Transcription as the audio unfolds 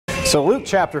So Luke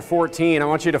chapter 14, I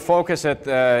want you to focus at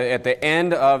the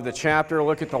end of the chapter.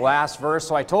 Look at the last verse.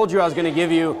 So I told you I was going to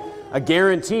give you a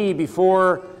guarantee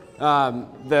before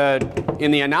in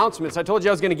the announcements. I told you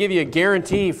I was going to give you a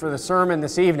guarantee for the sermon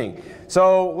this evening.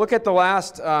 So look at the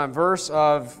last verse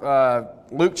of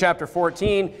Luke chapter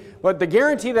 14. But the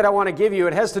guarantee that I want to give you,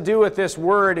 it has to do with this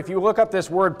word. If you look up this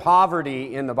word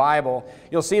poverty in the Bible,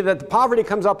 you'll see that the poverty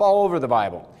comes up all over the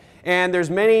Bible. And there's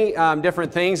many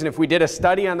different things, and if we did a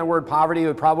study on the word poverty, it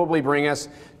would probably bring us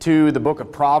to the book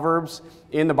of Proverbs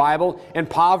in the Bible. And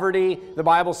poverty, the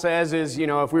Bible says, is, you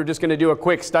know, if we were just going to do a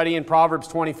quick study in Proverbs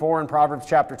 24 and Proverbs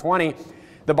chapter 20,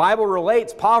 the Bible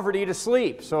relates poverty to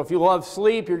sleep. So if you love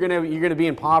sleep, you're going to be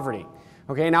in poverty.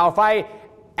 Okay, now if I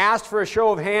asked for a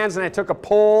show of hands and I took a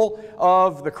poll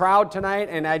of the crowd tonight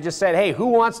and I just said, hey, who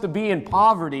wants to be in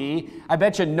poverty? I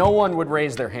bet you no one would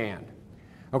raise their hand.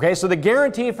 Okay, so the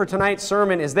guarantee for tonight's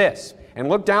sermon is this. And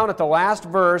look down at the last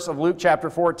verse of Luke chapter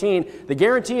 14. The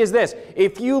guarantee is this.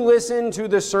 If you listen to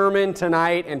the sermon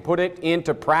tonight and put it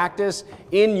into practice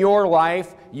in your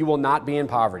life, you will not be in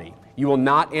poverty. You will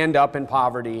not end up in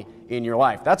poverty in your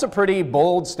life. That's a pretty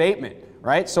bold statement,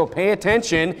 right? So pay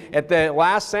attention. At the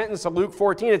last sentence of Luke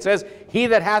 14, it says, "He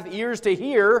that hath ears to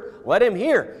hear, let him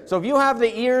hear." So if you have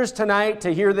the ears tonight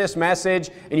to hear this message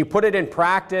and you put it in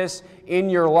practice in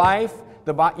your life,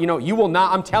 you will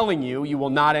not, I'm telling you, you will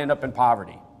not end up in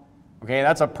poverty. Okay,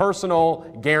 that's a personal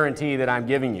guarantee that I'm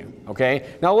giving you. Okay,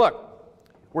 now look,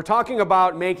 we're talking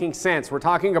about making sense. We're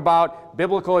talking about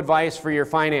biblical advice for your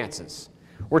finances.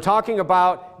 We're talking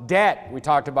about debt. We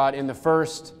talked about in the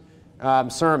first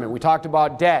sermon. We talked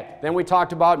about debt. Then we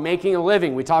talked about making a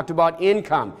living. We talked about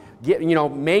income,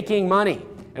 making money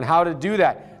and how to do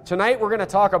that. Tonight we're going to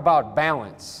talk about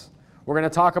balance. We're going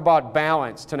to talk about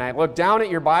balance tonight. Look down at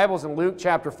your Bibles in Luke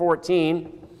chapter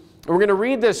 14. We're going to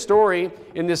read this story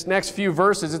in this next few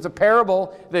verses. It's a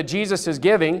parable that Jesus is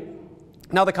giving.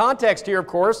 Now the context here, of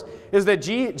course, is that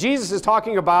Jesus is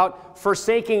talking about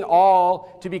forsaking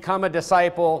all to become a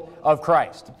disciple of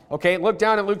Christ. Okay, look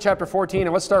down at Luke chapter 14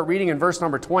 and let's start reading in verse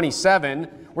number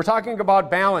 27. We're talking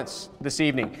about balance this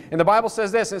evening. And the Bible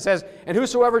says this, it says, "And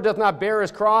whosoever doth not bear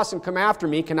his cross and come after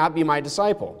me cannot be my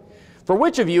disciple. For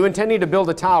which of you, intending to build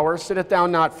a tower, sitteth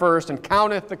down not first, and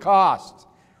counteth the cost,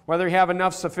 whether he have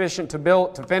enough sufficient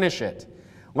to finish it?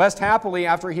 Lest happily,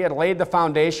 after he had laid the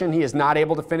foundation, he is not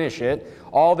able to finish it.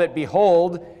 All that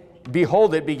behold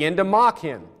it begin to mock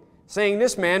him, saying,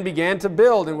 This man began to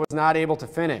build and was not able to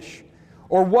finish.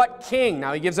 Or what king,"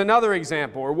 now he gives another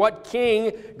example, "or what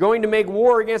king going to make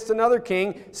war against another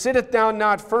king sitteth down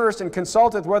not first and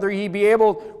consulteth whether he be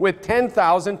able with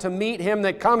 10,000 to meet him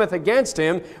that cometh against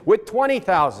him with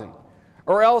 20,000?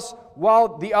 Or else,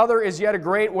 while the other is yet a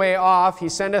great way off, he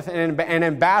sendeth an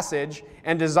ambassage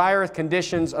and desireth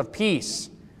conditions of peace.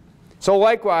 So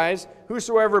likewise,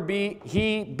 whosoever be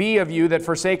of you that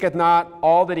forsaketh not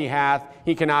all that he hath,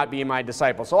 he cannot be my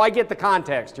disciple." So I get the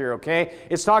context here, okay?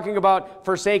 It's talking about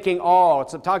forsaking all.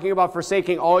 It's talking about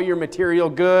forsaking all your material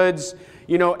goods,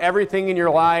 everything in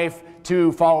your life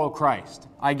to follow Christ.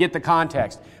 I get the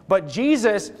context. But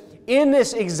Jesus, in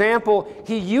this example,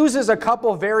 he uses a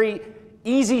couple very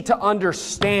easy to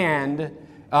understand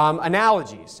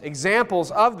analogies,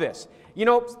 examples of this.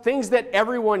 Things that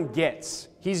everyone gets.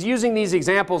 He's using these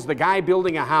examples, the guy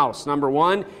building a house, number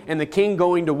one, and the king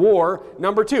going to war,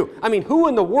 number two. I mean, who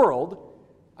in the world,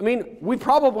 we've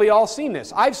probably all seen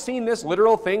this. I've seen this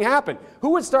literal thing happen. Who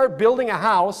would start building a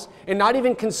house and not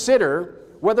even consider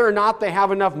whether or not they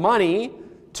have enough money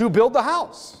to build the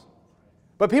house?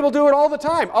 But people do it all the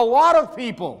time. A lot of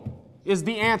people is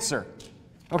the answer.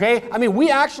 Okay? We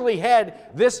actually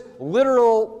had this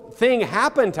literal thing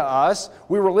happen to us.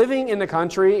 We were living in the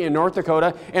country in North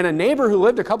Dakota, and a neighbor who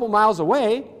lived a couple miles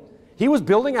away, he was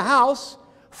building a house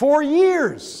for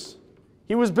years.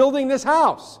 He was building this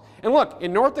house. And look,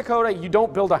 in North Dakota, you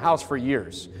don't build a house for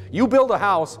years. You build a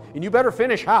house, and you better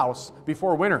finish house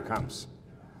before winter comes.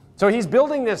 So he's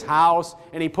building this house,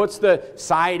 and he puts the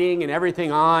siding and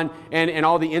everything on, and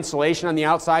all the insulation on the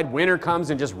outside. Winter comes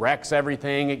and just wrecks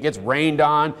everything. It gets rained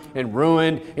on and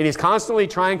ruined, and he's constantly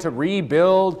trying to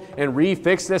rebuild and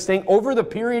refix this thing over the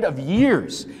period of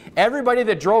years. Everybody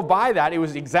that drove by that, it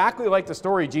was exactly like the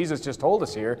story Jesus just told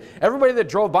us here. Everybody that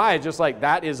drove by is just like,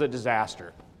 that is a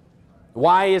disaster.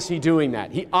 Why is he doing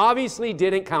that? He obviously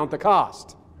didn't count the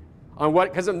cost on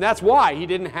what, because that's why he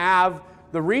didn't have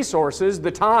the resources, the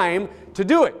time to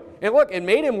do it. And look, it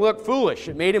made him look foolish.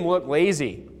 It made him look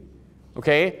lazy.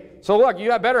 Okay? So look,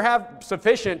 you better have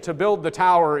sufficient to build the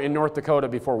tower in North Dakota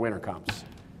before winter comes,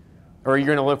 or you're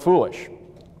going to look foolish.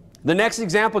 The next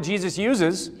example Jesus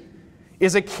uses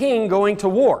is a king going to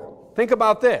war. Think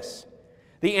about this.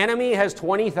 The enemy has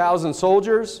 20,000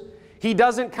 soldiers. He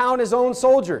doesn't count his own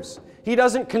soldiers. He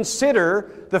doesn't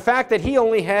consider the fact that he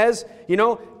only has,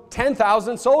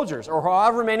 10,000 soldiers or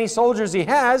however many soldiers he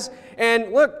has.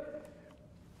 And look,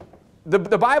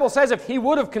 the Bible says if he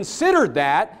would have considered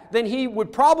that, then he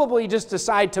would probably just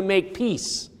decide to make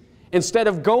peace instead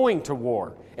of going to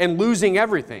war and losing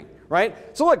everything,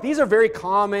 right? So look, these are very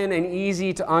common and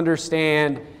easy to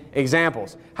understand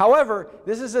examples. However,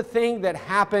 this is a thing that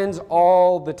happens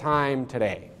all the time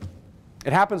today.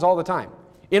 It happens all the time.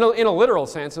 In a literal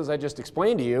sense, as I just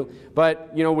explained to you,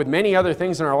 but with many other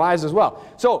things in our lives as well.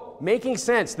 So, making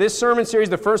sense. This sermon series,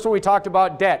 the first one we talked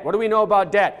about debt. What do we know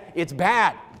about debt? It's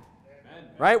bad. Amen.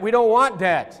 Right? We don't want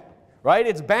debt. Right?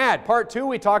 It's bad. Part 2,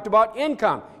 we talked about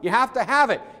income. You have to have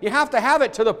it. You have to have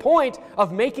it to the point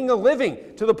of making a living,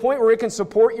 to the point where it can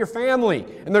support your family.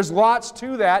 And there's lots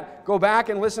to that. Go back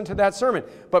and listen to that sermon.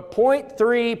 But point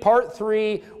 3, part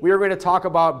 3, we are going to talk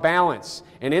about balance.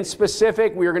 And in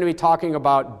specific, we are going to be talking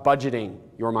about budgeting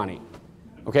your money.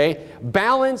 Okay?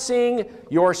 Balancing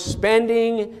your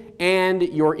spending and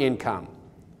your income.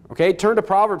 Okay? Turn to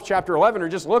Proverbs chapter 11 or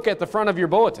just look at the front of your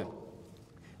bulletin.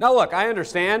 Now look, I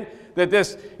understand that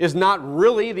this is not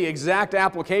really the exact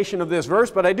application of this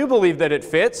verse, but I do believe that it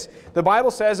fits. The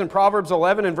Bible says in Proverbs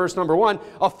 11 and verse number 1,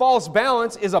 a false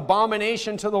balance is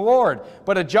abomination to the Lord,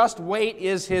 but a just weight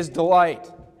is his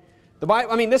delight. The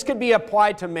Bible, this could be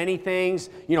applied to many things,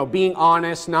 being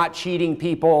honest, not cheating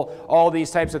people, all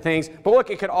these types of things. But look,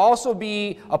 it could also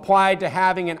be applied to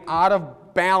having an out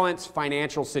of balance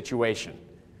financial situation.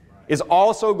 Is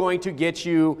also going to get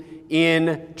you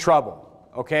in trouble.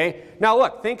 Okay? Now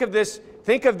look, think of this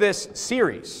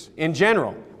series in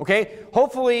general. Okay?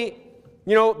 Hopefully,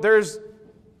 there's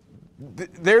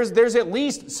at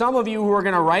least some of you who are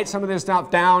going to write some of this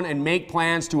stuff down and make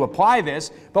plans to apply this.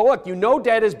 But look,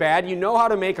 debt is bad. You know how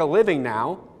to make a living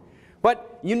now.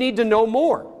 But you need to know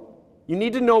more. You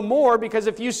need to know more because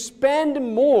if you spend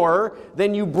more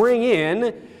than you bring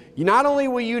in, not only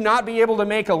will you not be able to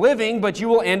make a living, but you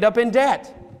will end up in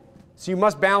debt. So you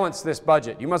must balance this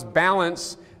budget. You must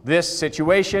balance this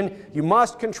situation. You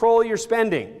must control your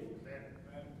spending.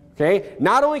 Okay?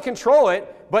 Not only control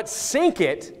it, but sync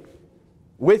it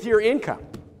with your income.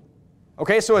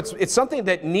 Okay? So it's something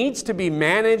that needs to be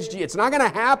managed. It's not going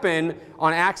to happen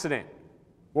on accident,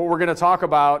 what we're going to talk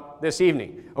about this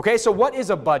evening. Okay? So what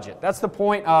is a budget? That's the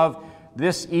point of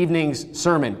this evening's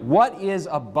sermon. What is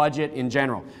a budget in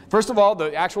general? First of all,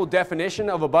 the actual definition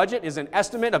of a budget is an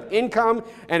estimate of income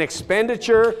and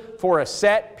expenditure for a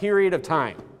set period of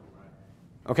time.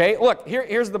 Okay, look,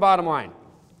 here's the bottom line.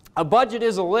 A budget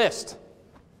is a list.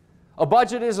 A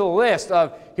budget is a list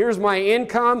of here's my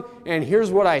income and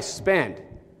here's what I spend.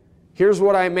 Here's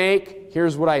what I make,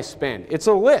 here's what I spend. It's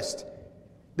a list.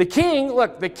 The king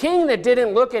that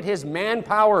didn't look at his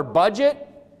manpower budget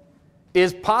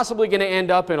is possibly going to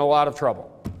end up in a lot of trouble.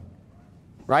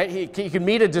 Right? He could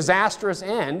meet a disastrous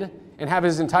end and have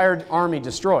his entire army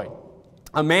destroyed.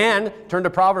 A man, turn to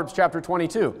Proverbs chapter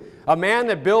 22, a man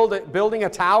that building a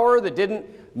tower that didn't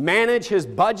manage his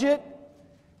budget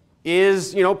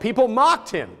is, people mocked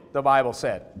him, the Bible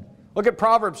said. Look at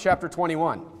Proverbs chapter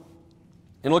 21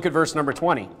 and look at verse number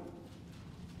 20.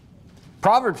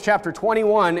 Proverbs chapter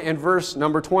 21 and verse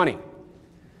number 20.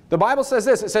 The Bible says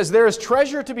this, it says, there is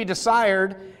treasure to be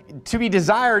desired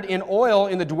in oil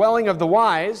in the dwelling of the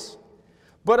wise,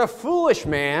 but a foolish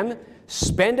man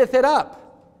spendeth it up.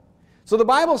 So the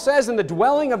Bible says in the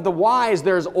dwelling of the wise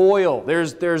there's oil,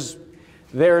 there's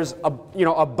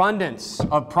abundance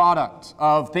of product,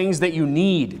 of things that you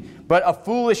need, but a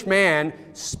foolish man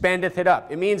spendeth it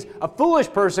up. It means a foolish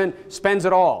person spends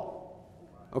it all.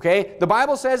 Okay? The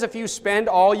Bible says if you spend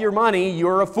all your money,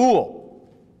 you're a fool.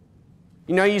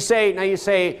 You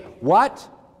say, what?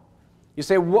 You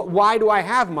say, why do I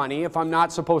have money if I'm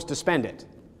not supposed to spend it?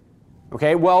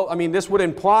 Okay, well, this would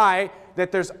imply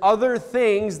that there's other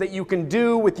things that you can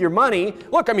do with your money.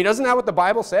 Look, isn't that what the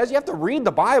Bible says? You have to read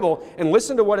the Bible and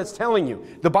listen to what it's telling you.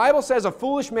 The Bible says a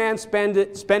foolish man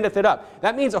spendeth it up.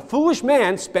 That means a foolish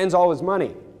man spends all his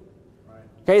money.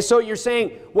 Okay, so you're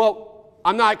saying, well,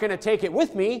 I'm not going to take it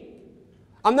with me.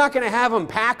 I'm not going to have him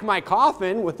pack my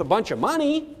coffin with a bunch of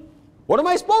money. What am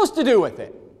I supposed to do with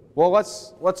it? Well,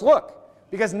 let's look.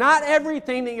 Because not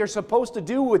everything that you're supposed to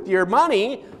do with your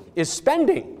money is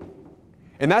spending.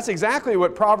 And that's exactly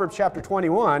what Proverbs chapter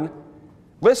 21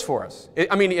 lists for us.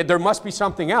 There must be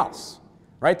something else,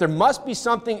 right? There must be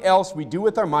something else we do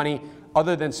with our money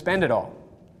other than spend it all.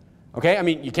 Okay?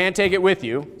 You can't take it with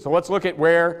you. So let's look at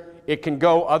where it can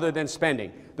go other than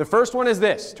spending. The first one is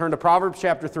this. Turn to Proverbs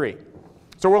chapter 3.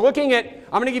 So we're looking at,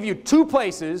 I'm going to give you two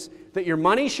places that your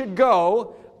money should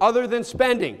go other than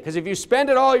spending. Because if you spend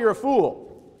it all, you're a fool.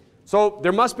 So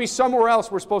there must be somewhere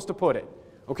else we're supposed to put it.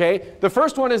 Okay? The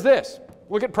first one is this.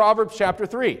 Look at Proverbs chapter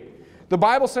 3. The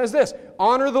Bible says this,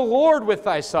 honor the Lord with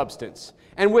thy substance,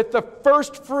 and with the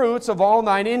first fruits of all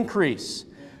thine increase.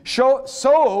 So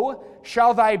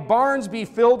shall thy barns be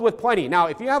filled with plenty. Now,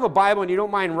 if you have a Bible and you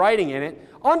don't mind writing in it,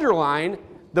 underline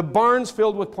the barns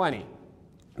filled with plenty.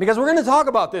 Because we're going to talk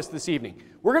about this evening.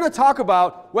 We're going to talk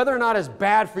about whether or not it's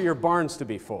bad for your barns to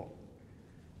be full.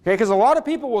 Okay, because a lot of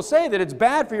people will say that it's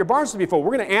bad for your barns to be full.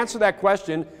 We're going to answer that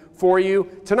question for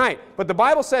you tonight. But the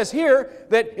Bible says here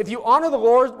that if you honor the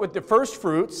Lord with the first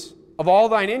fruits of all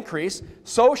thine increase,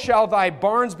 so shall thy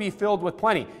barns be filled with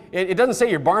plenty. It doesn't say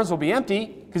your barns will be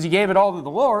empty because you gave it all to the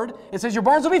Lord. It says your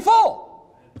barns will be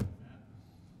full.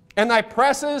 And thy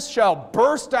presses shall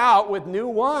burst out with new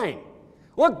wine.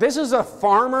 Look, this is a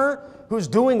farmer who's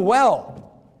doing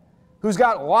well, who's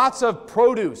got lots of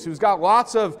produce, who's got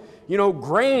lots of,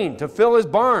 grain to fill his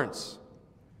barns.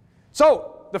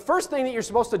 So, the first thing that you're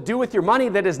supposed to do with your money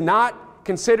that is not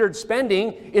considered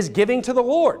spending is giving to the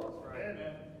Lord.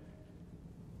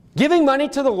 Giving money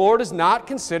to the Lord is not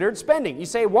considered spending. You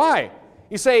say, why?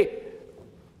 You say,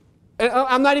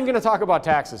 I'm not even going to talk about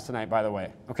taxes tonight, by the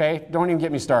way, okay? Don't even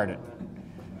get me started.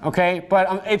 Okay,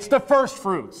 but it's the first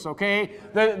fruits, okay?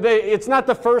 It's not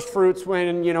the first fruits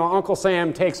when, Uncle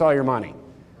Sam takes all your money,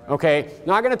 okay?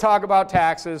 Not going to talk about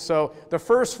taxes, so the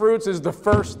first fruits is the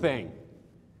first thing,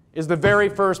 is the very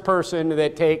first person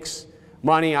that takes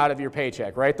money out of your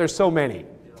paycheck, right? There's so many.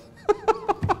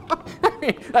 I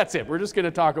mean, that's it. We're just going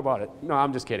to talk about it. No,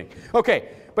 I'm just kidding. Okay,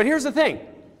 but here's the thing.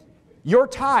 Your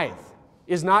tithe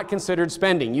is not considered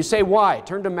spending. You say, why?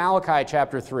 Turn to Malachi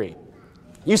chapter 3.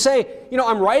 You say,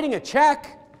 I'm writing a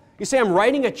check. You say, I'm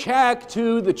writing a check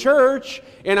to the church,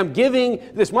 and I'm giving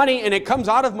this money, and it comes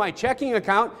out of my checking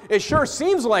account. It sure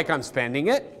seems like I'm spending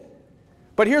it.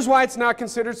 But here's why it's not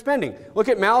considered spending. Look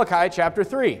at Malachi chapter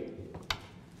 3.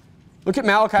 Look at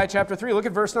Malachi chapter 3. Look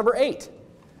at verse number 8.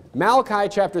 Malachi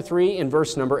chapter 3 and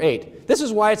verse number 8. This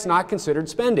is why it's not considered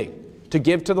spending, to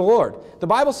give to the Lord. The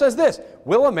Bible says this,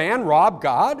 will a man rob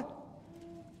God?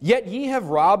 Yet ye have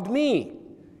robbed me.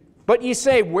 But ye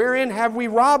say, wherein have we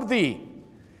robbed thee?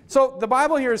 So the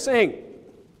Bible here is saying,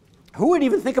 who would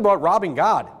even think about robbing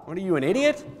God? What are you, an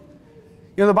idiot?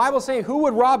 The Bible is saying, who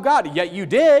would rob God? Yet you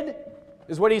did,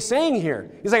 is what he's saying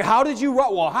here. He's like, how did you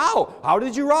rob? Well, how? How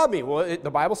did you rob me? Well, the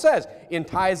Bible says, in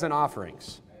tithes and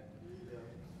offerings.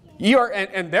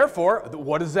 And therefore,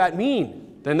 what does that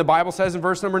mean? Then the Bible says in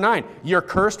verse number 9, you're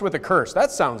cursed with a curse.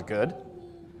 That sounds good.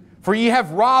 For ye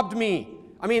have robbed me.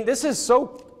 I mean, this is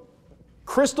so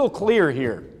crystal clear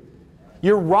here.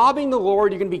 You're robbing the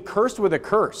Lord. You're going to be cursed with a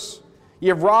curse. Ye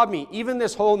have robbed me, even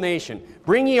this whole nation.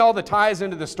 Bring ye all the tithes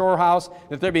into the storehouse,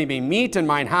 that there may be meat in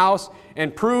mine house,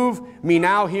 and prove me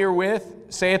now herewith,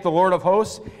 saith the Lord of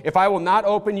hosts, if I will not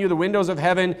open you the windows of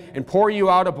heaven and pour you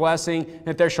out a blessing,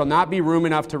 that there shall not be room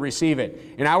enough to receive it.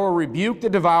 And I will rebuke the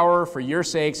devourer for your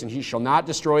sakes, and he shall not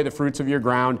destroy the fruits of your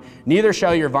ground, neither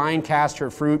shall your vine cast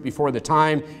her fruit before the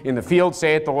time in the field,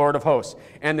 saith the Lord of hosts.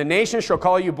 And the nations shall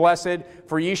call you blessed,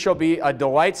 for ye shall be a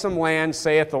delightsome land,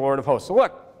 saith the Lord of hosts. So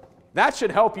look, that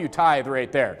should help you tithe right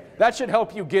there. That should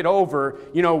help you get over,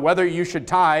 whether you should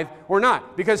tithe or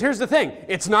not. Because here's the thing,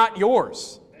 it's not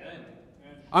yours.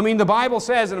 I mean, the Bible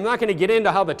says, and I'm not going to get into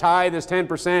how the tithe is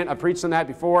 10%. I've preached on that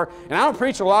before. And I don't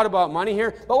preach a lot about money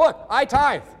here. But look, I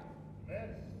tithe.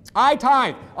 I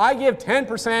tithe. I give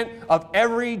 10% of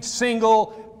every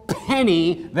single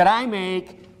penny that I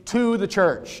make to the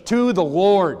church, to the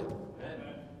Lord.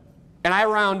 And I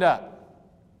round up.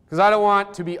 Because I don't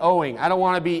want to be owing. I don't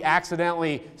want to be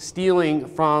accidentally stealing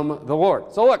from the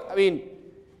Lord. So look, I mean,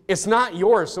 it's not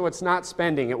yours, so it's not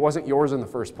spending. It wasn't yours in the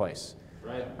first place.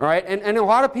 Right. All right? And a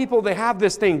lot of people, they have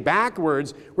this thing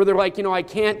backwards where they're like, I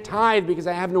can't tithe because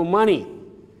I have no money.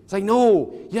 It's like,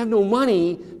 no, you have no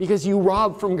money because you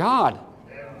robbed from God.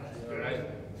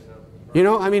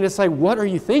 I mean, it's like, what are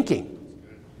you thinking?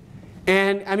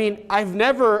 And I mean, I've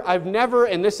never,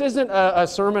 and this isn't a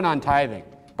sermon on tithing,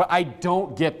 but I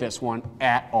don't get this one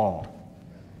at all.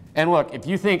 And look, if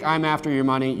you think I'm after your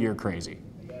money, you're crazy.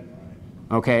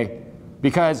 Okay?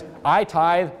 Because I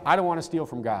tithe, I don't want to steal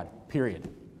from God, period.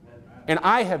 And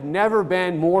I have never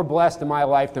been more blessed in my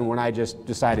life than when I just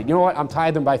decided, you know what, I'm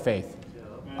tithing by faith.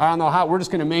 I don't know how, we're just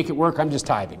going to make it work, I'm just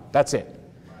tithing. That's it.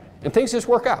 And things just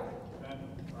work out.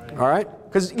 All right?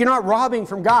 Because you're not robbing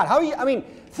from God.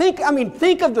 Think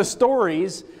of the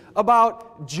stories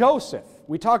about Joseph.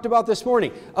 We talked about this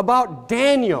morning, about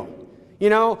Daniel. You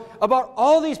know, about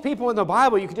all these people in the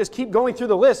Bible, you could just keep going through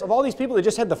the list of all these people that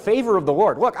just had the favor of the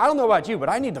Lord. Look, I don't know about you, but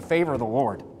I need the favor of the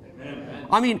Lord. Amen.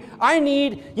 I mean, I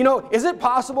need, you know, is it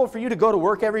possible for you to go to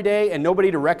work every day and nobody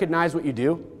to recognize what you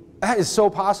do? That is so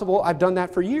possible. I've done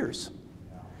that for years.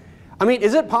 I mean,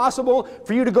 is it possible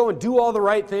for you to go and do all the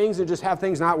right things and just have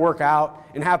things not work out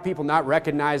and have people not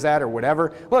recognize that or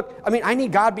whatever? Look, I mean, I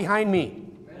need God behind me.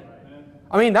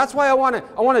 I mean, that's why I want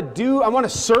to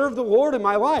serve the Lord in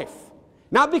my life.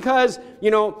 Not because, you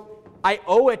know, I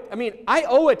owe it. I mean, I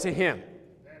owe it to Him.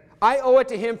 I owe it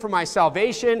to Him for my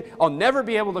salvation. I'll never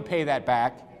be able to pay that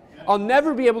back. I'll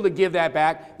never be able to give that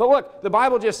back. But look, the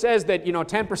Bible just says that, you know,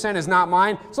 10% is not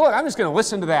mine. So look, I'm just going to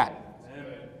listen to that.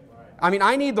 I mean,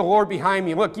 I need the Lord behind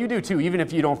me. Look, you do too, even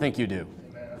if you don't think you do.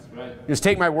 Just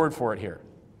take my word for it here.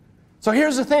 So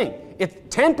here's the thing. If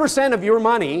 10% of your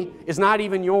money is not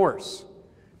even yours,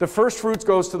 the first fruits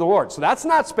goes to the Lord. So that's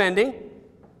not spending.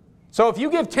 So if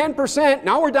you give 10%,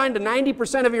 now we're down to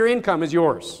 90% of your income is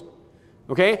yours.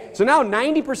 Okay? So now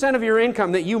 90% of your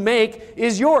income that you make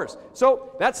is yours.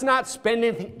 So that's not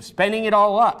spending it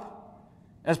all up,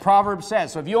 as Proverbs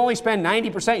says. So if you only spend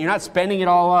 90%, you're not spending it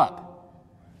all up.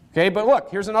 Okay? But look,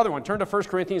 here's another one. Turn to 1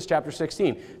 Corinthians chapter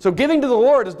 16. So giving to the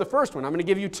Lord is the first one. I'm going to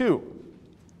give you two.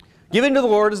 Giving to the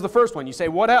Lord is the first one. You say,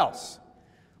 what else?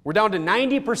 We're down to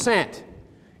 90%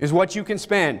 is what you can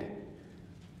spend.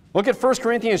 Look at 1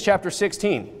 Corinthians chapter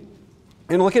 16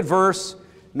 and look at verse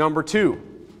number 2.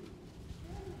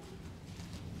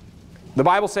 The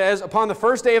Bible says, upon the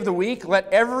first day of the week,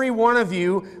 let every one of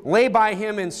you lay by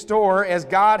him in store as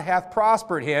God hath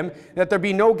prospered him, that there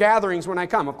be no gatherings when I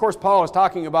come. Of course, Paul is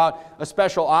talking about a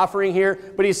special offering here,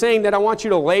 but he's saying that I want you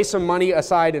to lay some money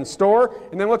aside in store.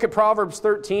 And then look at Proverbs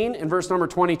 13 and verse number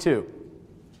 22.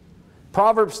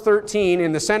 Proverbs 13,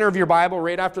 in the center of your Bible,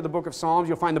 right after the book of Psalms,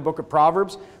 you'll find the book of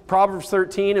Proverbs. Proverbs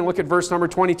 13, and look at verse number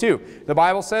 22. The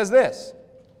Bible says this.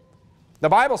 The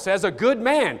Bible says a good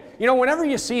man. You know, whenever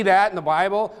you see that in the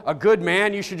Bible, a good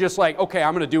man, you should just like, okay,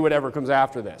 I'm going to do whatever comes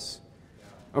after this.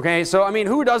 Okay, so, I mean,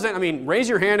 who doesn't? I mean, raise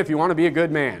your hand if you want to be a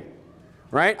good man.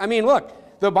 Right? I mean,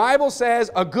 look, the Bible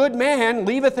says a good man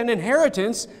leaveth an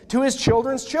inheritance to his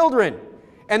children's children,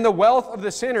 and the wealth of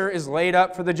the sinner is laid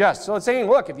up for the just. So it's saying,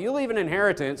 look, if you leave an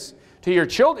inheritance to your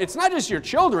children, it's not just your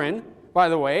children, by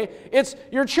the way, it's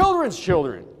your children's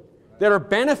children that are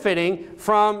benefiting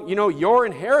from, you know, your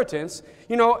inheritance.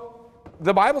 You know,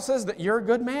 the Bible says that you're a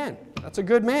good man. That's a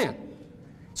good man.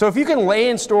 So if you can lay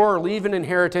in store or leave an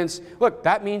inheritance, look,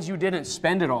 that means you didn't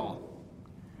spend it all.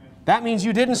 That means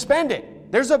you didn't spend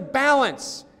it. There's a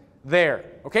balance there.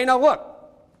 Okay, now look,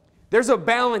 there's a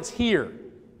balance here,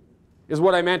 is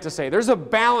what I meant to say. There's a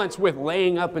balance with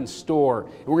laying up in store.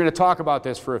 And we're going to talk about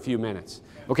this for a few minutes.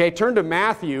 Okay, turn to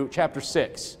Matthew chapter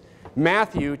 6.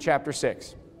 Matthew chapter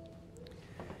 6.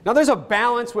 Now there's a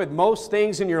balance with most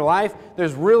things in your life.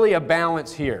 There's really a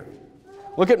balance here.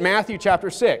 Look at Matthew chapter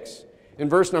 6 in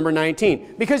verse number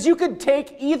 19. Because you could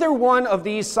take either one of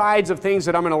these sides of things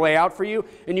that I'm going to lay out for you,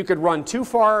 and you could run too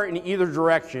far in either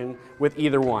direction with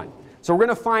either one. So we're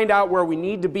going to find out where we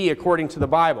need to be according to the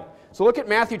Bible. So look at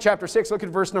Matthew chapter 6, look at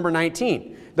verse number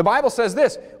 19. The Bible says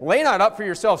this, lay not up for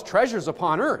yourselves treasures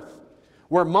upon earth,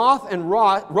 where moth and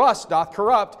rust doth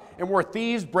corrupt, and where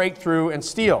thieves break through and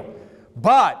steal.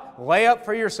 But lay up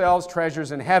for yourselves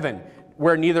treasures in heaven,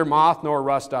 where neither moth nor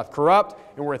rust doth corrupt,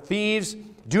 and where thieves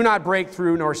do not break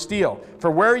through nor steal. For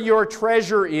where your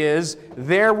treasure is,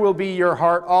 there will be your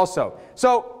heart also.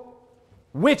 So,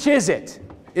 which is it,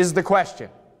 is the question.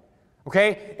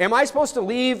 Okay, am I supposed to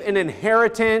leave an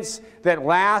inheritance that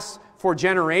lasts for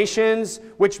generations,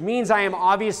 which means I am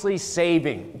obviously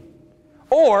saving?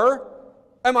 Or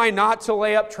am I not to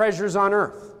lay up treasures on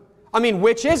earth? I mean,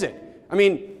 which is it? I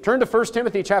mean, turn to 1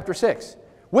 Timothy chapter 6.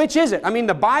 Which is it? I mean,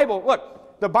 the Bible,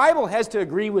 look, the Bible has to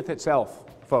agree with itself,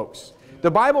 folks.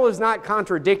 The Bible is not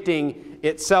contradicting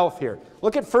itself here.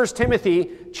 Look at 1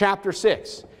 Timothy chapter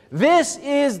 6. This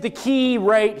is the key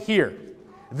right here.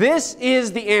 This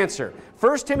is the answer.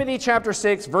 1 Timothy chapter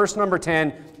 6, verse number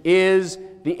 10 is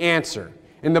the answer.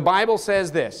 And the Bible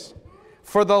says this,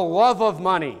 for the love of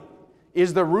money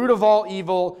is the root of all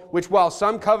evil, which while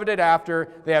some coveted after,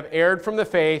 they have erred from the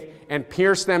faith and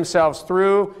pierced themselves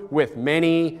through with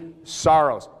many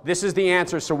sorrows. This is the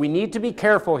answer, so we need to be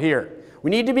careful here.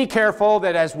 We need to be careful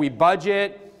that as we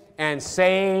budget and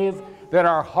save, that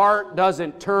our heart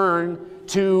doesn't turn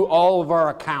to all of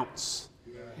our accounts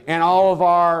and all of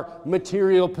our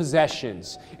material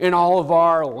possessions and all of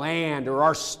our land or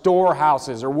our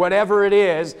storehouses or whatever it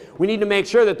is. We need to make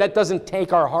sure that that doesn't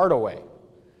take our heart away.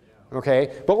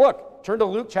 Okay, but look, turn to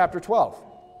Luke chapter 12.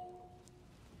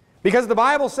 Because the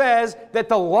Bible says that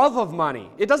the love of money,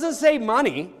 it doesn't say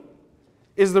money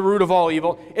is the root of all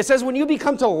evil. It says when you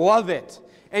become to love it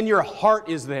and your heart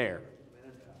is there,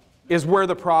 is where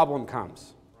the problem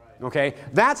comes. Okay?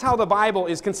 That's how the Bible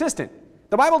is consistent.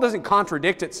 The Bible doesn't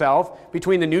contradict itself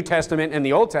between the New Testament and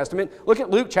the Old Testament. Look at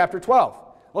Luke chapter 12.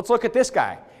 Let's look at this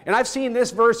guy. And I've seen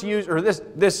this verse used, or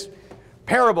this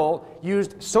parable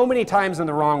used so many times in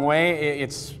the wrong way,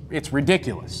 it's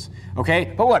ridiculous.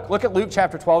 Okay? But look at Luke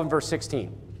chapter 12 and verse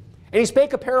 16. And he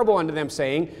spake a parable unto them,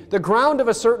 saying, the ground of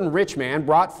a certain rich man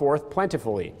brought forth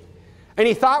plentifully. And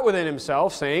he thought within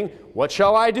himself, saying, what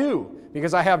shall I do?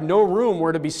 Because I have no room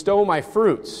where to bestow my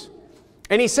fruits.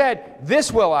 And he said,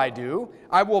 this will I do.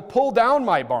 I will pull down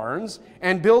my barns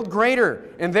and build greater,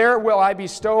 and there will I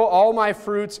bestow all my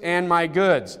fruits and my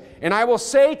goods. And I will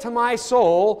say to my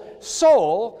soul,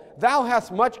 soul, thou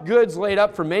hast much goods laid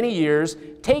up for many years.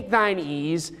 Take thine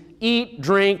ease, eat,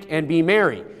 drink, and be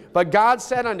merry. But God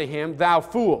said unto him, thou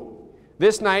fool,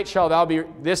 this night shall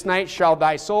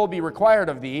thy soul be required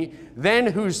of thee. Then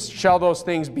whose shall those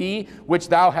things be which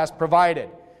thou hast provided?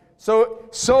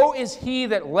 So is he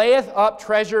that layeth up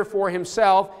treasure for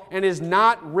himself and is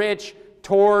not rich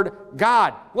toward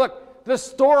God. Look, the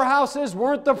storehouses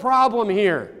weren't the problem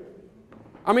here.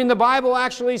 I mean, the Bible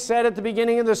actually said at the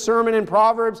beginning of the sermon in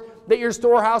Proverbs that your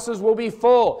storehouses will be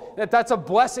full, that's a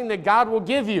blessing that God will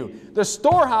give you. The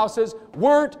storehouses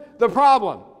weren't the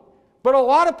problem. But a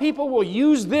lot of people will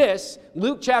use this,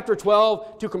 Luke chapter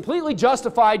 12, to completely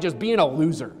justify just being a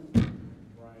loser.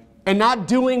 And not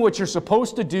doing what you're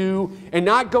supposed to do, and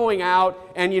not going out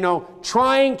and,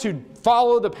 trying to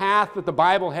follow the path that the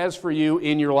Bible has for you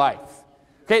in your life.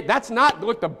 Okay, that's not,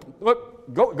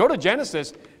 go to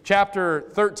Genesis chapter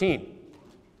 13.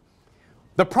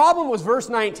 The problem was verse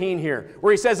 19 here,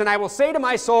 where he says, and I will say to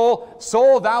my soul,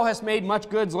 soul, thou hast made much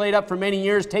goods laid up for many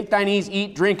years. Take thine ease,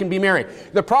 eat, drink, and be merry.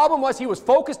 The problem was he was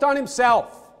focused on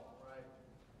himself.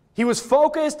 He was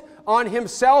focused on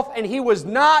himself, and he was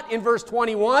not, in verse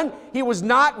 21, he was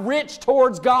not rich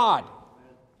towards God.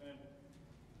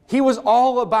 He was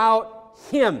all about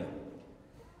him.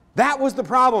 That was the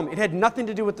problem. It had nothing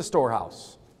to do with the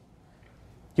storehouse.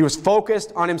 He was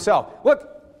focused on himself. Look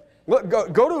go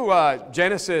to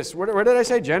Genesis, where did I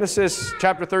say? Genesis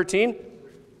chapter 13.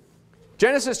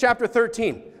 Genesis chapter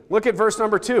 13. Look at verse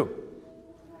number 2.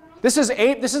 This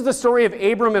is the story of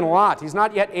Abram and Lot. He's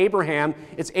not yet Abraham.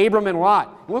 It's Abram and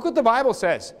Lot. And look what the Bible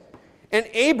says. And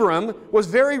Abram was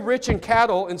very rich in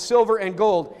cattle and silver and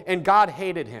gold, and God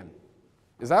hated him.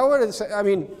 Is that what it says? I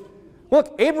mean,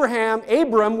 look,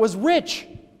 Abram was rich.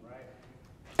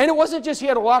 And it wasn't just he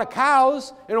had a lot of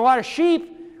cows and a lot of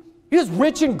sheep. He was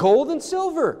rich in gold and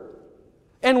silver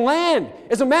and land.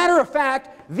 As a matter of fact,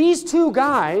 these two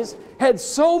guys had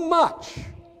so much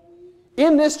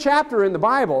in this chapter in the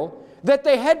Bible that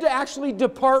they had to actually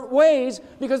depart ways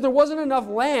because there wasn't enough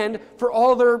land for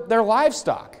all their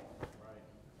livestock.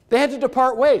 They had to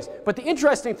depart ways. But the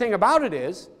interesting thing about it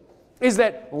is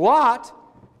that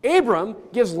Abram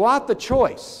gives Lot the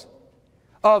choice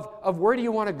of where do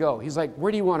you want to go? He's like,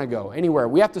 where do you want to go? Anywhere.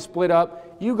 We have to split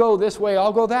up. You go this way,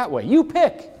 I'll go that way. You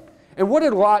pick. And what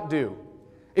did Lot do?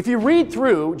 If you read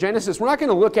through Genesis, we're not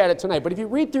going to look at it tonight, but if you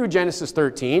read through Genesis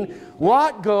 13,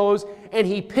 Lot goes and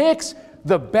he picks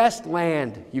the best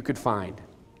land you could find.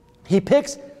 He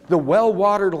picks the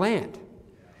well-watered land.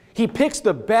 He picks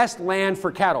the best land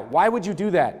for cattle. Why would you do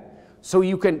that? So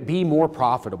you can be more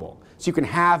profitable. So you can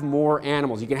have more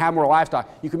animals. You can have more livestock.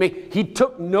 He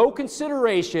took no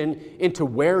consideration into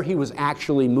where he was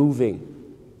actually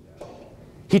moving.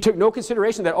 He took no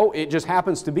consideration that, it just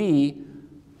happens to be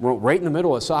right in the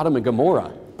middle of Sodom and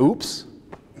Gomorrah. Oops.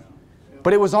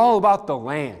 But it was all about the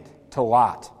land to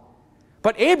Lot.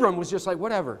 But Abram was just like,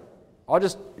 whatever. I'll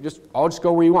just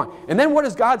go where you want. And then what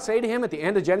does God say to him at the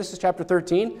end of Genesis chapter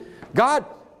 13?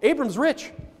 Abram's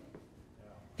rich.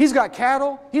 He's got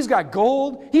cattle. He's got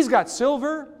gold. He's got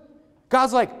silver.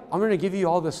 God's like, I'm going to give you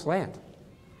all this land.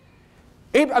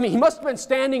 He must have been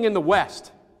standing in the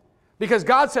west. Because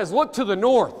God says, look to the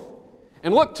north,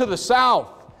 and look to the south,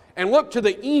 and look to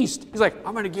the east. He's like,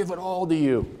 I'm going to give it all to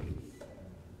you.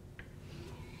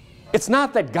 It's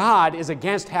not that God is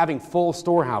against having full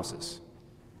storehouses.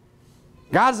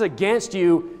 God's against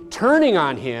you turning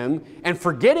on Him and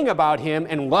forgetting about Him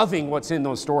and loving what's in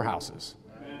those storehouses.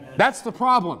 That's the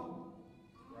problem.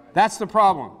 That's the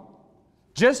problem.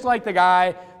 Just like the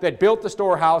guy that built the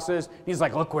storehouses, he's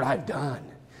like, look what I've done.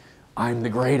 I'm the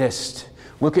greatest.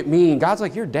 Look at me. And God's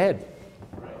like, you're dead.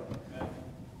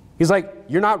 He's like,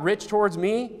 you're not rich towards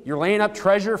me. You're laying up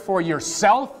treasure for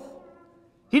yourself.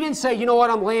 He didn't say, you know what,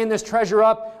 I'm laying this treasure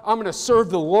up. I'm going to serve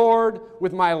the Lord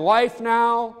with my life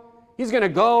now. He's going to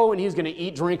go and he's going to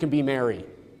eat, drink, and be merry,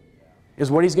 is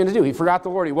what he's going to do. He forgot the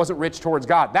Lord. He wasn't rich towards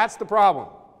God. That's the problem.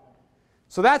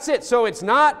 So that's it. So it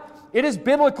is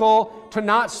biblical to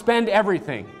not spend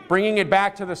everything. Bringing it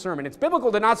back to the sermon. It's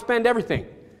biblical to not spend everything.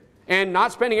 And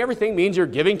not spending everything means you're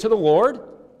giving to the Lord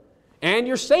and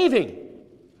you're saving.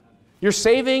 You're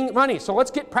saving money. So let's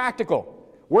get practical.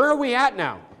 Where are we at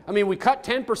now? I mean, we cut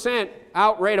 10%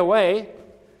 out right away.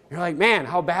 You're like, man,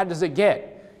 how bad does it get?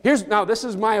 Now, this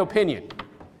is my opinion.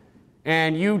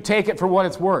 And you take it for what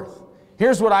it's worth.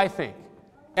 Here's what I think.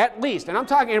 At least, and I'm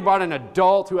talking about an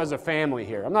adult who has a family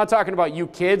here. I'm not talking about you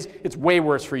kids. It's way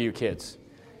worse for you kids.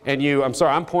 And I'm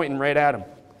sorry, I'm pointing right at them.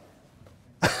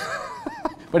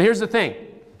 But here's the thing.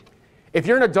 If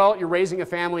you're an adult, you're raising a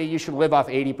family, you should live off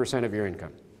 80% of your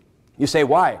income. You say,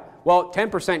 why? Well,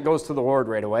 10% goes to the Lord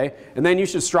right away, and then you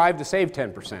should strive to save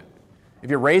 10%. If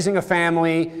you're raising a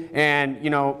family and,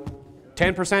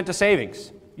 10% to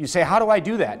savings, you say, how do I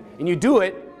do that? And you do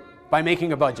it by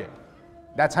making a budget.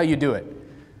 That's how you do it.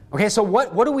 Okay, so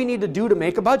what do we need to do to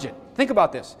make a budget? Think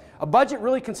about this. A budget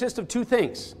really consists of two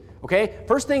things. Okay,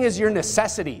 first thing is your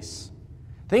necessities.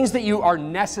 Things that are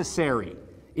necessary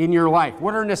in your life.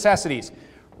 What are necessities?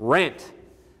 Rent,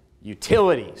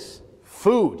 utilities,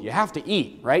 food. You have to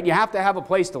eat, right? You have to have a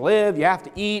place to live. You have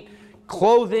to eat.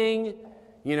 Clothing,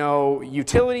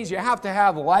 utilities. You have to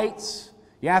have lights.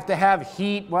 You have to have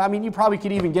heat. Well, I mean, you probably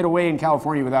could even get away in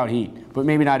California without heat, but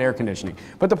maybe not air conditioning.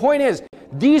 But the point is,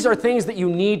 these are things that you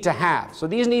need to have. So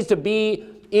these need to be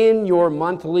in your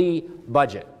monthly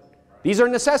budget. These are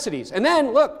necessities. And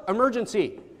then, look,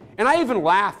 emergency. And I even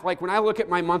laugh, like when I look at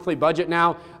my monthly budget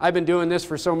now, I've been doing this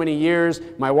for so many years,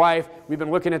 my wife, we've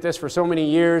been looking at this for so many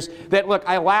years, that look,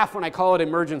 I laugh when I call it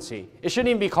emergency. It shouldn't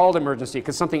even be called emergency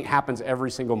because something happens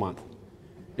every single month.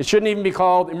 It shouldn't even be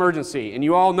called emergency. And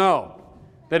you all know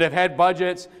that have had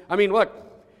budgets. I mean, look,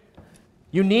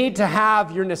 you need to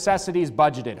have your necessities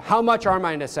budgeted. How much are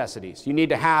my necessities? You need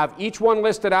to have each one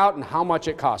listed out and how much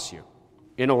it costs you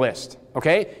in a list.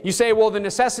 Okay? You say, well, the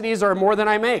necessities are more than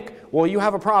I make. Well, you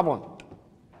have a problem.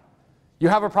 You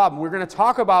have a problem. We're going to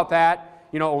talk about that,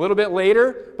 a little bit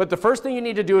later, but the first thing you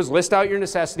need to do is list out your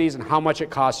necessities and how much it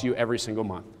costs you every single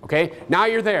month. Okay? Now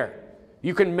you're there.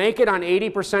 You can make it on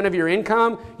 80% of your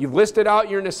income. You've listed out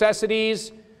your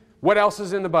necessities. What else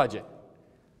is in the budget?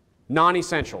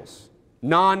 Non-essentials.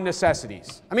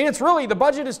 Non-necessities. I mean, it's really, the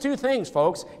budget is two things,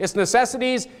 folks. It's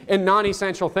necessities and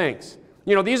non-essential things.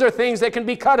 These are things that can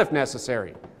be cut if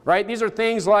necessary, right? These are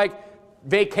things like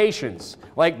vacations,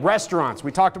 like restaurants.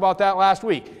 We talked about that last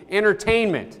week.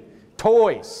 Entertainment,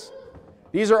 toys.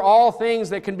 These are all things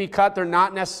that can be cut. They're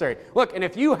not necessary. Look, and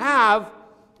if you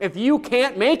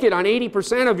can't make it on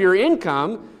 80% of your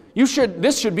income,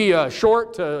 this should be a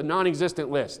short to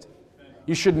non-existent list.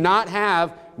 You should not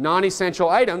have non-essential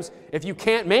items if you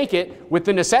can't make it with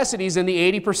the necessities in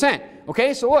the 80%.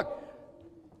 Okay, so look,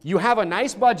 you have a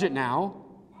nice budget now,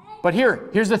 but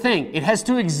here's the thing. It has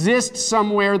to exist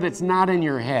somewhere that's not in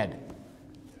your head.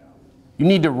 You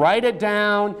need to write it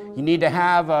down. You need to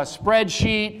have a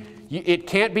spreadsheet. It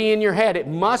can't be in your head. It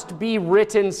must be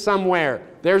written somewhere.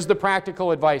 There's the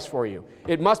practical advice for you.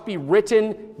 It must be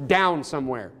written down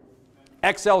somewhere.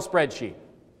 Excel spreadsheet.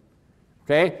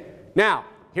 Okay? Now,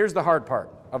 here's the hard part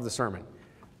of the sermon.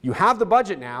 You have the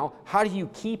budget now. How do you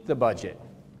keep the budget?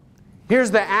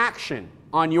 Here's the action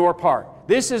on your part.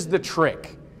 This is the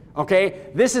trick. Okay?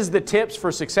 This is the tips for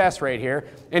success right here.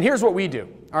 And here's what we do.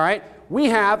 All right? We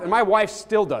have, and my wife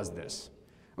still does this.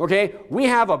 Okay? We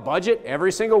have a budget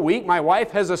every single week. My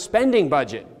wife has a spending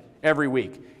budget every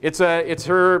week. It's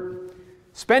her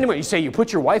spending budget. You say you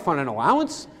put your wife on an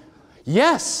allowance?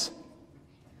 Yes.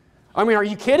 I mean, are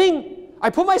you kidding? I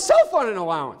put myself on an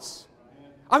allowance.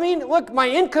 I mean, look, my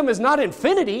income is not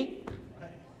infinity.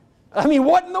 I mean,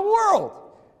 what in the world?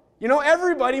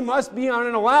 Everybody must be on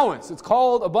an allowance. It's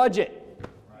called a budget.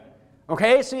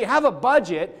 Okay, so you have a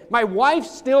budget. My wife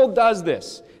still does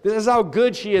this. This is how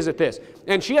good she is at this.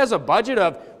 And she has a budget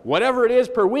of whatever it is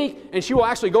per week, and she will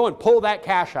actually go and pull that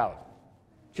cash out.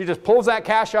 She just pulls that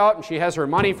cash out, and she has her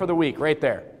money for the week right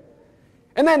there.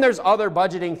 And then there's other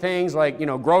budgeting things like,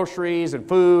 groceries and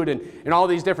food and all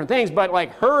these different things. But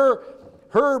like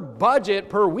her budget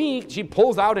per week, she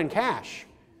pulls out in cash.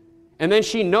 And then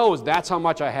she knows that's how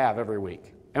much I have every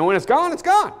week. And when it's gone, it's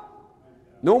gone.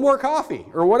 No more coffee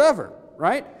or whatever,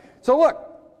 right? So look,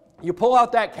 you pull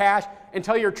out that cash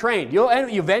until you're trained.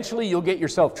 Eventually you'll get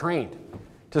yourself trained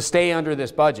to stay under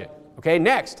this budget. Okay,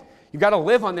 next, you've got to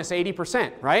live on this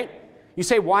 80%, right? You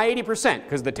say, why 80%?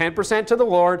 Because the 10% to the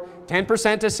Lord,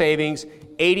 10% to savings,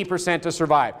 80% to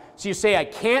survive. So you say, I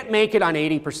can't make it on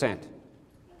 80%.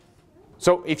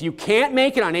 So if you can't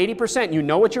make it on 80%, you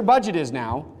know what your budget is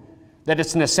now, that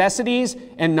it's necessities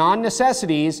and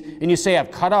non-necessities, and you say,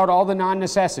 I've cut out all the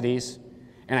non-necessities,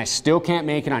 and I still can't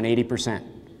make it on 80%.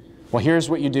 Well, here's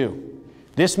what you do.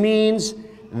 This means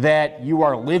that you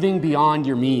are living beyond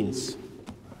your means,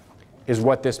 is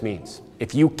what this means.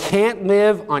 If you can't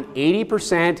live on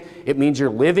 80%, it means you're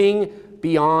living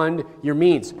beyond your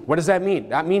means. What does that mean?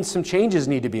 That means some changes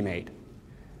need to be made.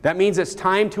 That means it's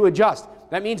time to adjust.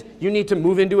 That means you need to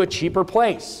move into a cheaper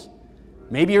place.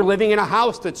 Maybe you're living in a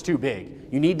house that's too big.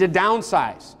 You need to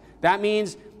downsize. That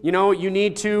means, you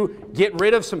need to get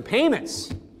rid of some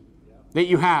payments that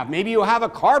you have. Maybe you have a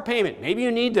car payment. Maybe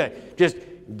you need to just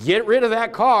get rid of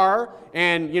that car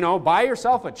and, buy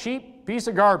yourself a cheap piece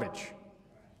of garbage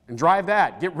and drive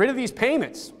that. Get rid of these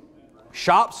payments.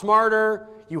 Shop smarter.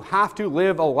 You have to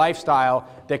live a lifestyle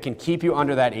that can keep you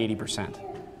under that 80%.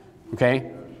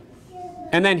 Okay?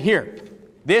 And then here,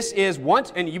 this is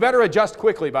once, and you better adjust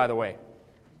quickly, by the way.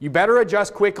 You better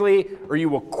adjust quickly or you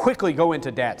will quickly go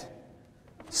into debt.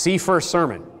 See first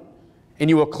sermon. And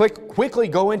you will quickly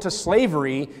go into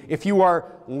slavery if you are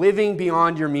living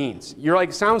beyond your means. You're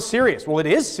like, sounds serious. Well, it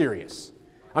is serious.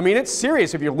 I mean, it's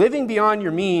serious. If you're living beyond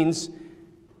your means,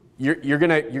 you're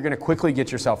gonna quickly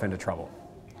get yourself into trouble.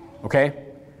 Okay?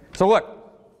 So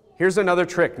look, here's another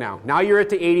trick now. Now you're at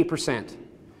the 80%.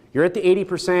 You're at the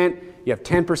 80%, you have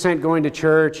 10% going to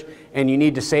church, and you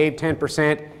need to save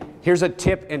 10%. Here's a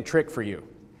tip and trick for you.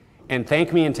 And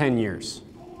thank me in 10 years.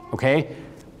 Okay?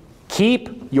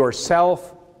 Keep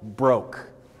yourself broke.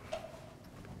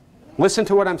 Listen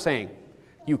to what I'm saying.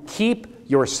 You keep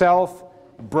yourself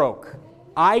broke.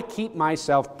 I keep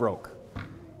myself broke.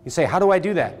 You say, how do I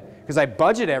do that? Because I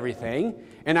budget everything,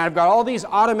 and I've got all these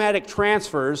automatic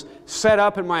transfers set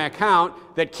up in my account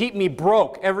that keep me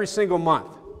broke every single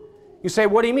month. You say,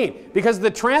 what do you mean? Because the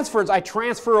transfers, I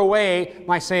transfer away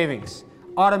my savings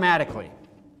automatically.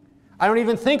 I don't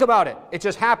even think about it. It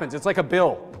just happens. It's like a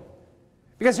bill.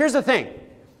 Because here's the thing.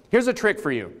 Here's a trick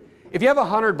for you. If you have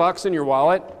 $100 in your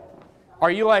wallet,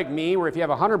 are you like me where if you have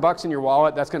 $100 in your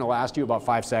wallet, that's going to last you about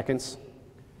 5 seconds?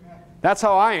 That's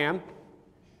how I am.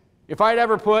 If I'd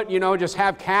ever put, just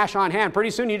have cash on hand, pretty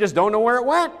soon you just don't know where it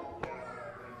went.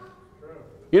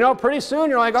 Pretty soon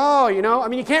you're like,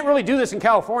 you can't really do this in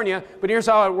California, but here's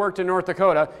how it worked in North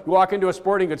Dakota. You walk into a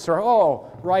sporting goods store,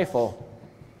 oh, rifle.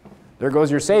 There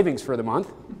goes your savings for the month.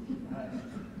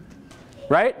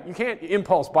 Right? You can't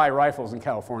impulse buy rifles in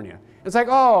California. It's like,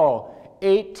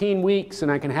 18 weeks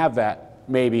and I can have that,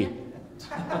 maybe.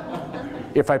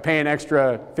 If I pay an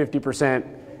extra 50%,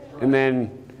 and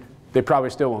then they probably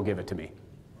still won't give it to me.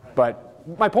 But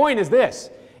my point is this.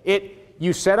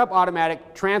 You set up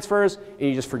automatic transfers and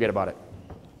you just forget about it.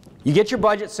 You get your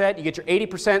budget set, you get your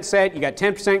 80% set, you got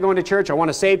 10% going to church, I want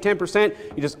to save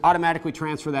 10%, you just automatically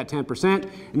transfer that 10%,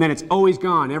 and then it's always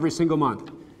gone every single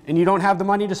month. And you don't have the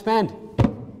money to spend.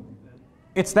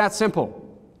 It's that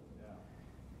simple.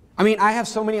 I mean, I have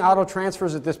so many auto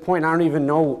transfers at this point, I don't even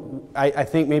know, I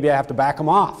think maybe I have to back them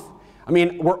off. I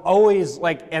mean, we're always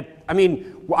like,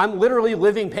 I'm literally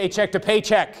living paycheck to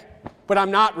paycheck, but I'm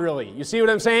not really. You see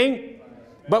what I'm saying?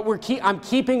 But I'm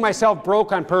keeping myself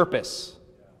broke on purpose.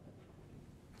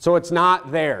 So it's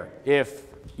not there if,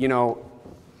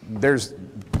 there's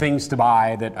things to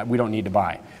buy that we don't need to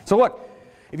buy. So look,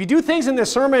 if you do things in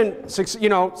this sermon,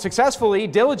 successfully,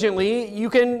 diligently, you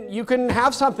can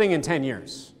have something in 10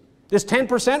 years. This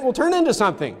 10% will turn into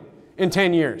something in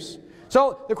 10 years.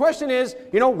 So the question is,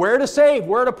 where to save,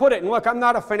 where to put it. And look, I'm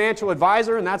not a financial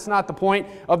advisor, and that's not the point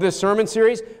of this sermon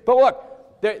series. But look,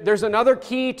 there's another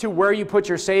key to where you put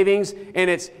your savings, and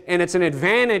it's an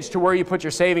advantage to where you put your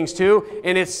savings too,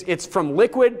 and it's from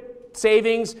liquid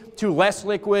savings to less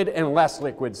liquid and less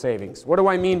liquid savings. What do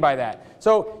I mean by that?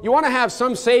 So you want to have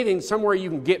some savings somewhere you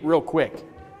can get real quick,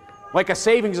 like a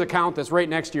savings account that's right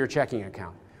next to your checking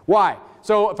account. Why?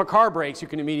 So if a car breaks, you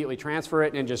can immediately transfer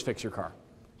it and just fix your car.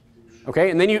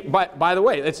 Okay, and then by the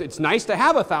way, it's nice to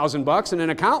have $1,000 in an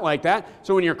account like that,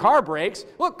 so when your car breaks,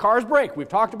 look, cars break. We've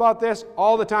talked about this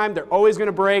all the time. They're always going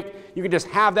to break. You can just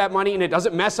have that money and it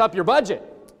doesn't mess up your budget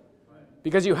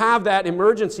because you have that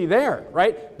emergency there,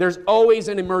 right? There's always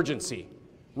an emergency.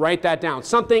 Write that down.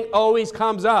 Something always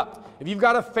comes up. If you've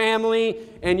got a family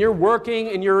and you're working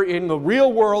and you're in the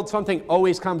real world, something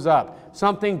always comes up.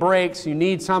 Something breaks, you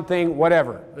need something,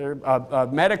 whatever. A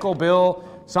medical bill,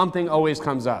 something always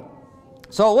comes up.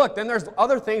 So look, then there's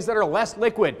other things that are less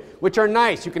liquid, which are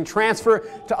nice. You can transfer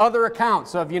to other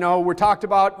accounts of, we talked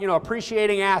about,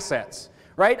 appreciating assets,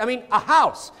 right? I mean, a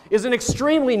house is an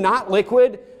extremely not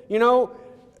liquid,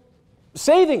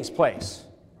 savings place.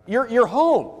 Your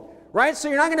home, right? So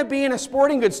you're not going to be in a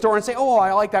sporting goods store and say, oh,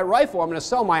 I like that rifle. I'm going to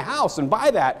sell my house and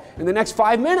buy that in the next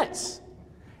 5 minutes.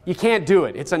 You can't do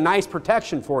it. It's a nice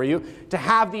protection for you to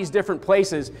have these different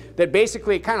places that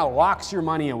basically kind of locks your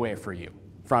money away for you,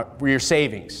 from your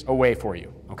savings away for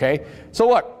you, okay? So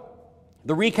look,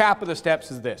 the recap of the steps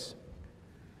is this.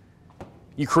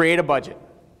 You create a budget.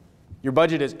 Your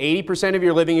budget is 80% of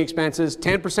your living expenses,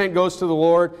 10% goes to the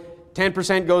Lord,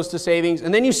 10% goes to savings,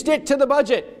 and then you stick to the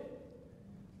budget.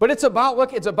 But it's about,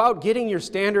 look, it's about getting your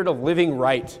standard of living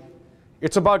right.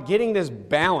 It's about getting this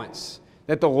balance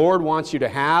that the Lord wants you to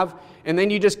have, and then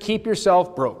you just keep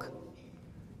yourself broke.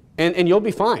 And you'll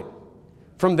be fine.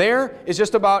 From there, it's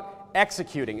just about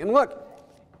executing. And look,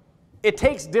 it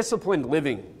takes disciplined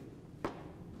living.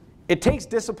 It takes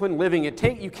disciplined living.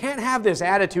 You can't have this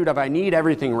attitude of, I need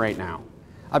everything right now.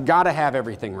 I've got to have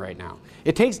everything right now.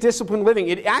 It takes disciplined living.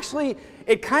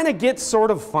 It kind of gets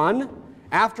sort of fun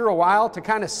after a while to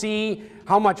kind of see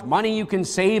how much money you can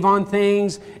save on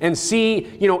things and see,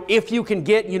 if you can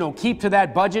get, keep to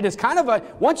that budget. It's kind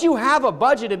of once you have a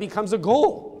budget, it becomes a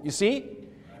goal, you see?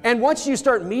 And once you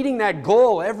start meeting that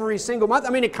goal every single month,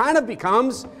 it kind of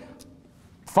becomes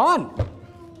fun.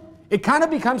 It kind of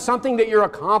becomes something that you're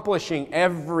accomplishing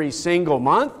every single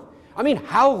month.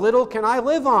 How little can I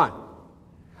live on?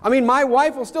 My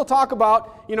wife will still talk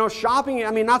about, shopping.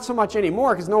 Not so much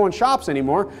anymore because no one shops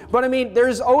anymore. But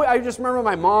I just remember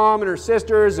my mom and her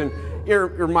sisters and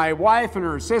or my wife and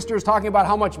her sisters talking about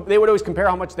how much, they would always compare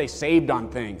how much they saved on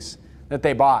things that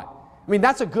they bought.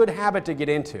 That's a good habit to get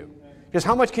into. Because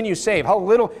how much can you save?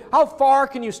 How far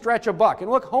can you stretch a buck? And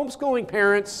look, homeschooling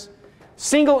parents,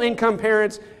 single income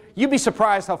parents, you'd be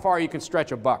surprised how far you can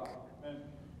stretch a buck.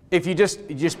 If you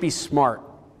just be smart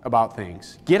about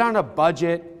things. Get on a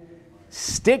budget,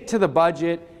 stick to the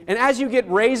budget, and as you get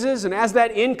raises and as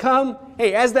that income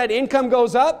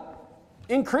goes up,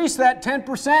 increase that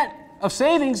 10% of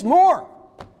savings more.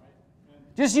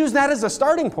 Just use that as a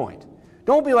starting point.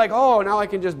 Don't be like, oh, now I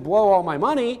can just blow all my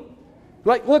money.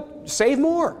 Like, look, save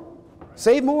more.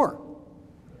 Save more.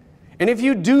 And if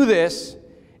you do this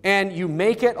and you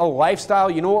make it a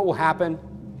lifestyle, you know what will happen?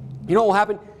 You know what will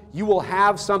happen? You will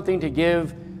have something to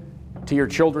give to your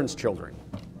children's children.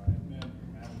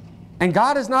 And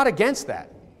God is not against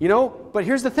that, But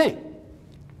here's the thing.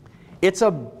 It's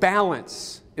a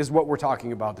balance is what we're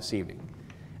talking about this evening.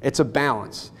 It's a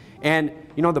balance. And,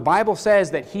 the Bible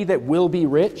says that he that will be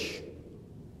rich,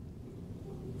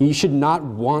 you should not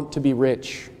want to be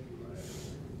rich.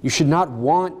 You should not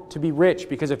want to be rich,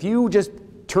 because if you just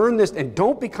turn this and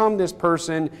don't become this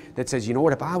person that says, you know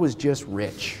what, if I was just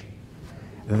rich,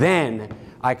 then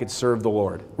I could serve the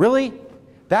Lord. Really?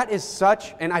 That is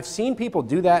such, and I've seen people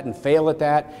do that and fail at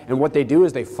that, and what they do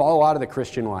is they fall out of the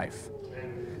Christian life.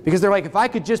 Because they're like, if I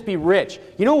could just be rich,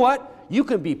 you know what? You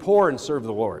can be poor and serve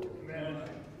the Lord.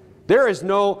 There is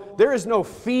no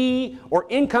fee or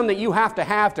income that you have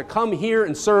to come here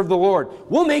and serve the Lord.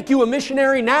 We'll make you a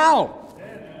missionary now.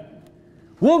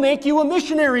 We'll make you a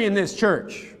missionary in this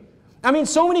church.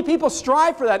 So many people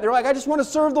strive for that. They're like, I just want to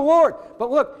serve the Lord.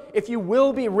 But look, if you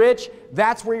will be rich,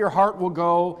 that's where your heart will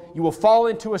go. You will fall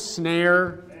into a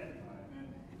snare,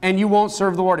 and you won't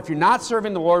serve the Lord. If you're not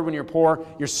serving the Lord when you're poor,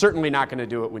 you're certainly not going to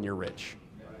do it when you're rich.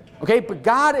 Okay? But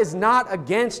God is not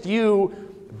against you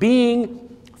being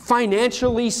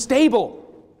financially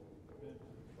stable.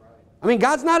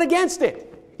 God's not against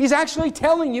it. He's actually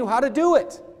telling you how to do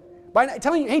it. By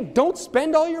telling you, hey, don't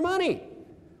spend all your money.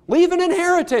 Leave an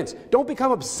inheritance. Don't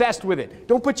become obsessed with it.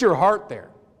 Don't put your heart there.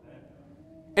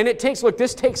 And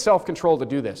this takes self-control to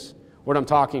do this, what I'm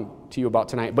talking to you about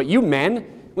tonight. But you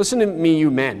men, listen to me, you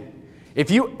men.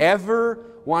 If you ever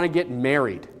want to get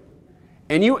married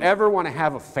and you ever want to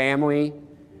have a family,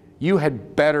 you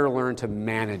had better learn to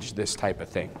manage this type of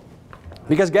thing.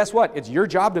 Because guess what? It's your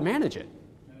job to manage it.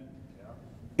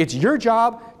 It's your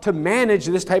job to manage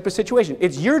this type of situation.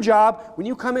 It's your job when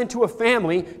you come into a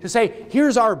family to say,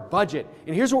 here's our budget,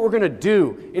 and here's what we're going to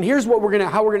do, and here's what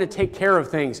how we're going to take care of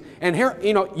things. And here,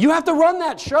 you have to run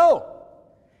that show.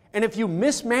 And if you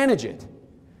mismanage it,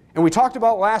 and we talked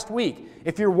about last week,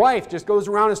 if your wife just goes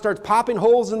around and starts popping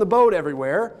holes in the boat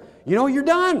everywhere, you're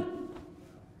done.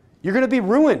 You're going to be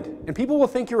ruined, and people will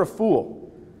think you're a fool.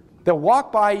 They'll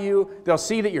walk by you, they'll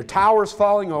see that your tower's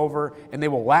falling over, and they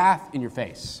will laugh in your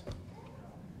face.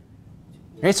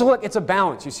 Okay, so look, it's a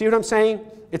balance. You see what I'm saying?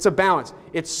 It's a balance.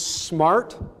 It's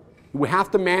smart. We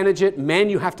have to manage it. Men,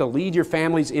 you have to lead your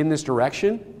families in this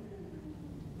direction.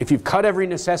 If you've cut every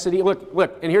necessity,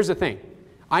 look, and here's the thing.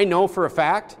 I know for a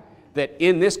fact that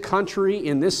in this country,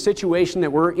 in this situation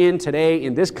that we're in today,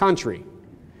 in this country,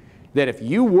 that if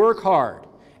you work hard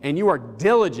and you are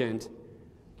diligent,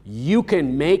 you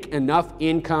can make enough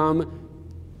income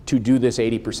to do this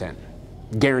 80%.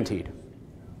 Guaranteed.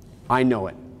 I know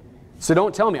it. So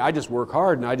don't tell me, I just work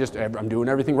hard and I'm doing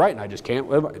everything right and I just can't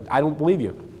live. I don't believe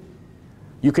you.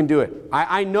 You can do it.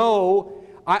 I know,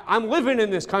 I'm living in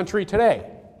this country today.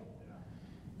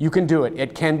 You can do it.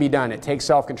 It can be done. It takes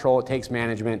self-control. It takes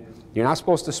management. You're not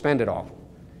supposed to spend it all.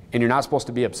 And you're not supposed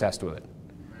to be obsessed with it.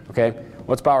 Okay?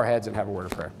 Let's bow our heads and have a word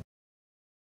of prayer.